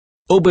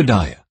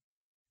Obadiah.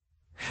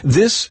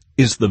 This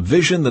is the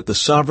vision that the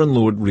sovereign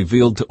Lord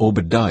revealed to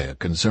Obadiah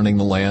concerning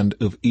the land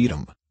of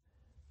Edom.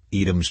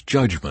 Edom's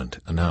judgment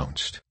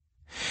announced.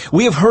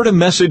 We have heard a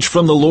message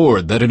from the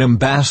Lord that an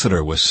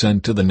ambassador was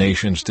sent to the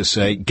nations to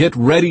say, "Get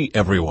ready,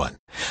 everyone.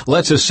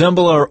 Let's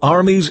assemble our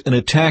armies and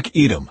attack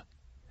Edom."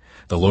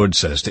 The Lord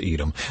says to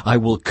Edom, "I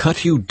will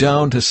cut you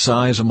down to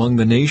size among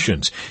the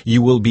nations.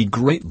 You will be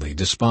greatly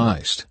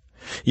despised.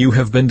 You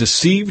have been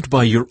deceived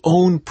by your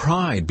own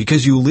pride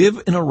because you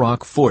live in a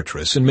rock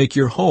fortress and make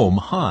your home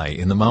high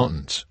in the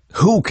mountains.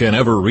 Who can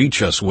ever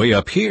reach us way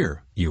up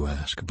here?" you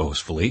ask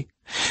boastfully.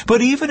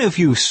 But even if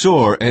you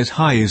soar as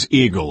high as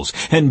eagles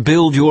and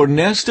build your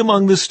nest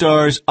among the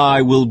stars,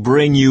 I will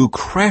bring you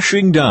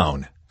crashing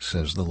down,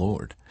 says the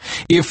Lord.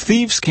 If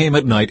thieves came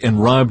at night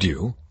and robbed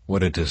you,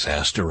 what a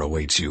disaster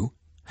awaits you.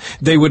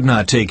 They would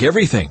not take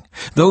everything.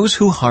 Those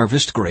who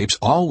harvest grapes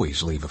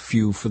always leave a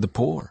few for the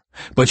poor.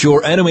 But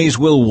your enemies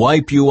will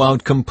wipe you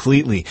out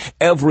completely.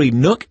 Every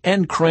nook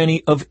and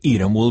cranny of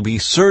Edom will be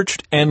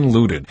searched and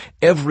looted.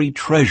 Every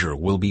treasure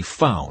will be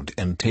found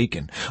and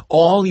taken.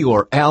 All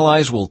your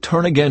allies will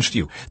turn against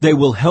you. They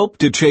will help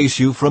to chase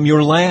you from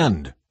your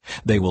land.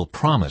 They will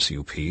promise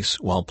you peace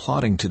while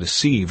plotting to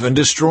deceive and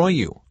destroy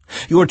you.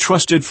 Your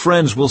trusted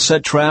friends will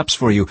set traps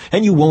for you,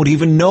 and you won't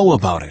even know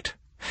about it.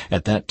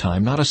 At that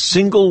time, not a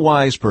single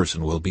wise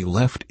person will be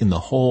left in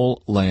the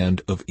whole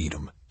land of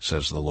Edom,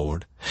 says the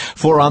Lord.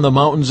 For on the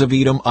mountains of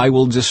Edom I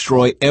will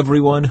destroy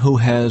everyone who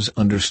has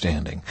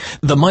understanding.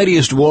 The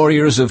mightiest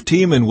warriors of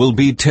Teman will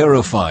be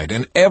terrified,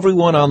 and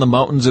everyone on the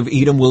mountains of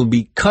Edom will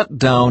be cut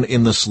down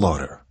in the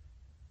slaughter.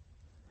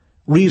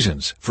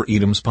 Reasons for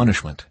Edom's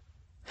punishment.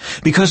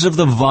 Because of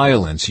the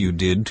violence you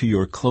did to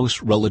your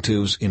close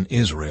relatives in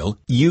Israel,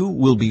 you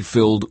will be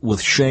filled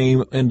with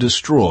shame and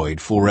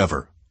destroyed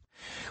forever.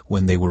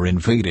 When they were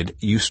invaded,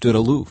 you stood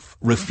aloof,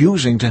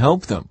 refusing to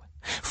help them.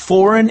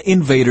 Foreign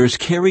invaders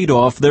carried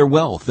off their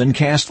wealth and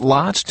cast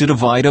lots to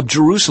divide up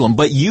Jerusalem,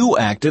 but you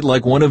acted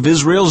like one of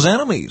Israel's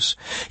enemies.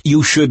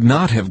 You should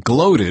not have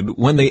gloated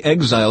when they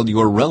exiled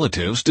your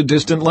relatives to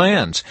distant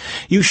lands.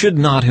 You should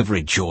not have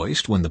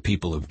rejoiced when the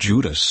people of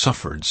Judah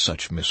suffered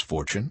such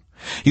misfortune.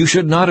 You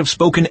should not have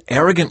spoken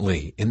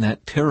arrogantly in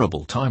that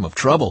terrible time of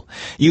trouble.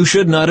 You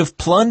should not have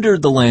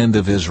plundered the land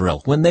of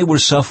Israel when they were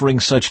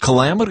suffering such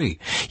calamity.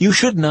 You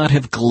should not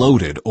have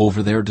gloated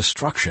over their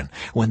destruction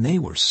when they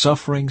were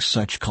suffering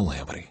such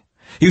calamity.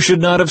 You should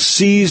not have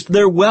seized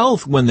their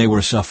wealth when they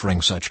were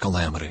suffering such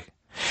calamity.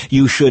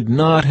 You should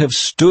not have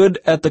stood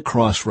at the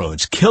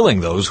crossroads,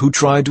 killing those who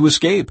tried to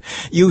escape.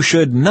 You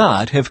should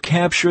not have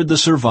captured the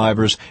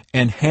survivors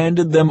and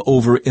handed them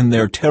over in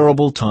their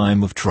terrible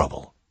time of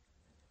trouble.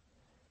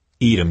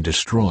 Edom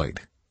destroyed,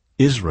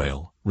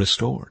 Israel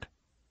restored.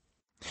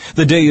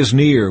 The day is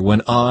near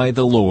when I,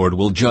 the Lord,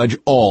 will judge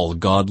all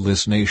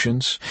godless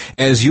nations.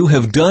 As you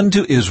have done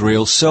to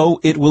Israel, so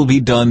it will be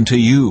done to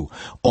you.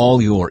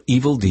 All your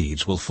evil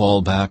deeds will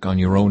fall back on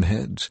your own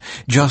heads.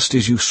 Just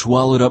as you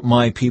swallowed up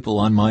my people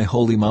on my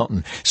holy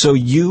mountain, so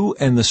you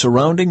and the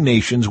surrounding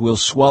nations will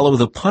swallow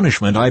the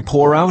punishment I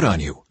pour out on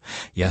you.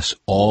 Yes,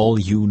 all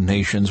you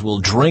nations will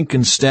drink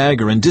and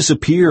stagger and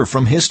disappear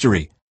from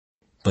history.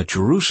 But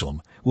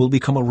Jerusalem will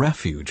become a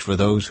refuge for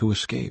those who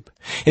escape.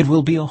 It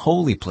will be a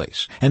holy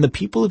place, and the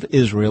people of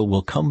Israel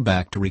will come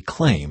back to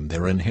reclaim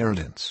their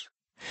inheritance.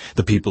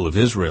 The people of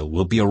Israel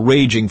will be a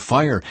raging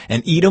fire,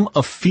 and Edom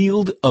a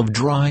field of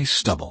dry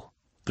stubble.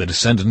 The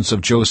descendants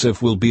of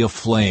Joseph will be a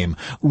flame,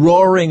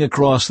 roaring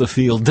across the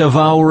field,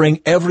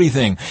 devouring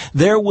everything.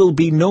 There will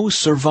be no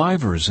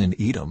survivors in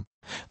Edom.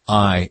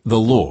 I, the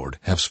Lord,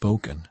 have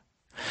spoken.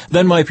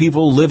 Then my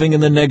people living in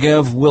the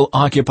Negev will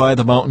occupy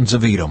the mountains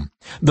of Edom.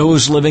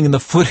 Those living in the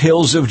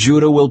foothills of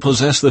Judah will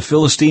possess the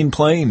Philistine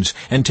plains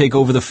and take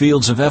over the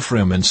fields of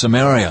Ephraim and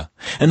Samaria.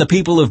 And the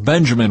people of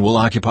Benjamin will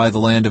occupy the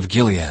land of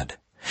Gilead.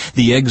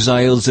 The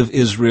exiles of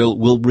Israel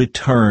will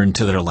return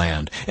to their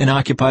land and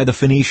occupy the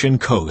Phoenician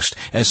coast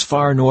as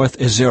far north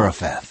as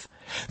Zarephath.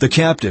 The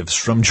captives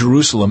from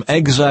Jerusalem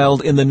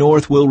exiled in the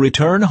north will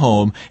return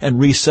home and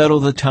resettle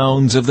the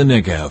towns of the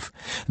Negev.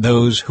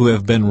 Those who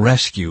have been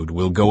rescued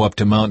will go up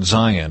to Mount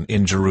Zion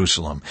in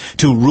Jerusalem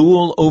to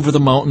rule over the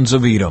mountains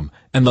of Edom,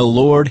 and the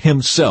Lord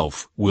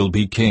himself will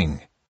be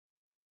king.